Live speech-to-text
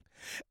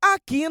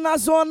Aqui na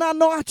Zona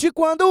Norte,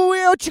 quando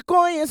eu te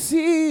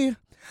conheci,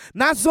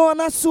 na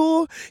Zona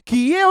Sul,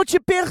 que eu te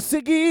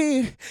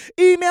persegui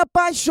e me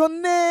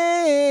apaixonei.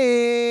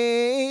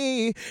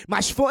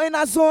 Mas foi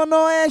na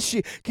Zona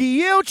Oeste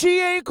que eu te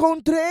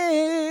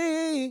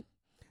encontrei.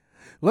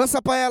 Lança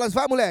pra elas,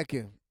 vai,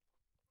 moleque.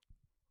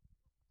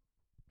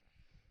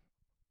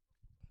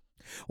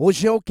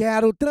 Hoje eu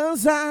quero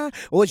transar,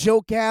 hoje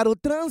eu quero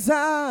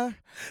transar.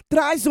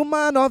 Traz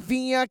uma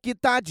novinha que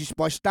tá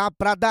disposta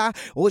pra dar.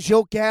 Hoje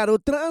eu quero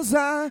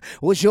transar,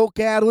 hoje eu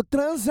quero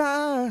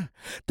transar.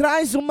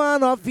 Traz uma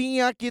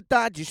novinha que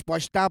tá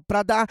disposta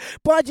pra dar.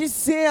 Pode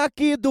ser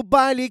aqui do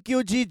baile que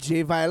o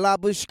DJ vai lá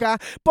buscar.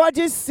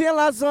 Pode ser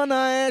lá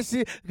Zona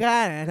Oeste,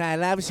 vai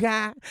lá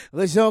buscar.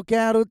 Hoje eu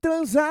quero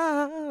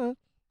transar.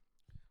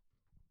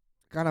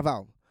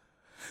 Carnaval.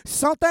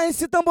 Solta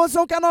esse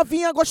tamborzão que a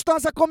novinha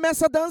gostosa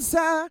começa a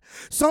dançar.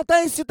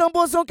 Solta esse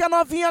tamborzão que a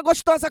novinha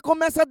gostosa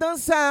começa a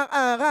dançar.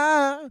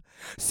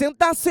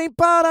 Sentar sem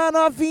parar,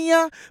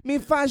 novinha, me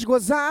faz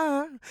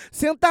gozar.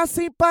 Sentar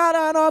sem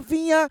parar,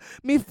 novinha,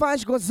 me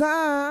faz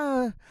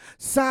gozar.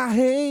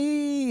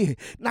 Sarrei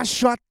na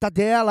chota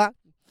dela.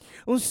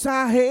 Um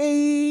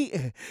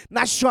sarrei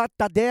na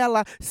chota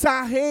dela,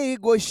 sarrei,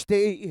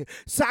 gostei,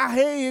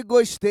 sarrei,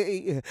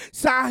 gostei,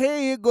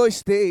 sarrei,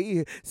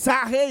 gostei,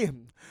 sarrei.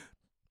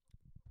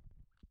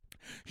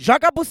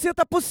 Joga a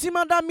buceta por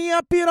cima da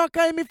minha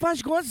piroca e me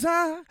faz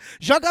gozar.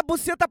 Joga a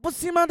buceta por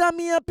cima da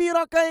minha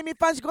piroca e me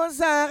faz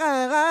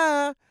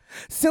gozar.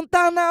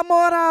 Sentar na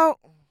moral,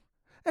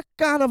 é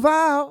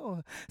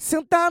carnaval.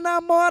 Sentar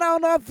na moral,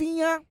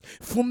 novinha.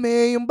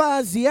 Fumei um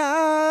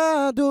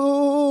baseado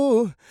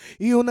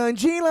e o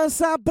Nandinho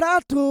lança pra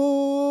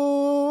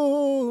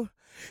tu.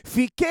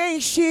 Fiquei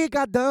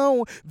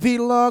instigadão, vi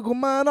logo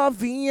uma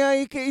novinha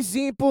e quis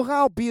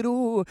empurrar o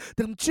peru.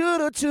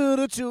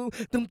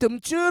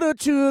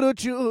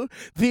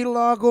 Vi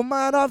logo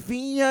uma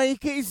novinha e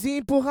quis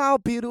empurrar o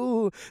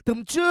peru.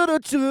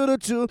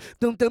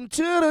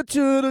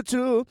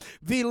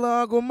 Vi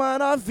logo uma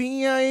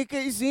novinha e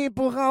quis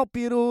empurrar o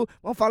peru.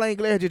 Vamos falar em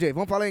inglês, DJ,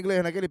 vamos falar em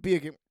inglês naquele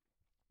pique.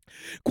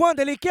 Quando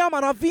ele quer uma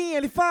novinha,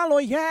 ele fala, oh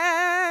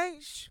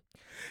yes.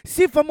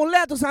 Se for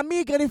mulher dos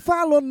amigos, ele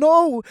fala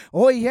no,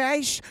 oh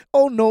yes,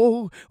 oh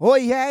no, oh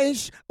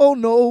yes, oh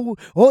no,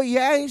 oh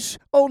yes,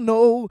 oh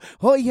no,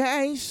 oh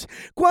yes.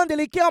 Quando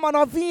ele quer uma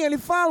novinha, ele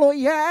fala oh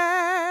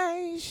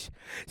yes.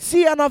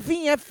 Se a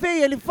novinha é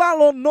feia, ele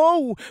fala oh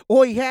no,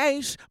 oh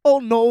yes,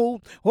 oh no,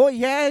 oh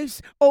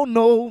yes, oh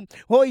no,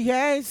 oh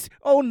yes,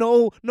 oh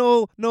no,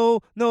 no, no,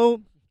 no.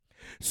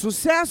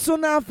 Sucesso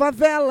na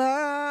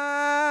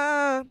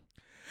favela.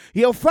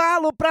 E eu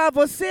falo pra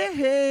vocês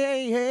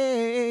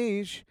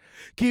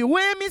que o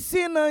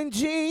MC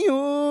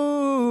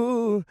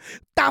Nandinho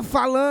tá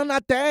falando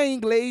até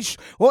inglês.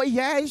 Oh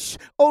yes,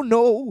 oh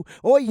no,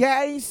 oh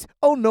yes,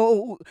 oh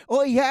no,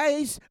 oh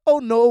yes, oh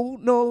no,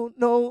 no,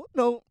 no,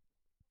 no.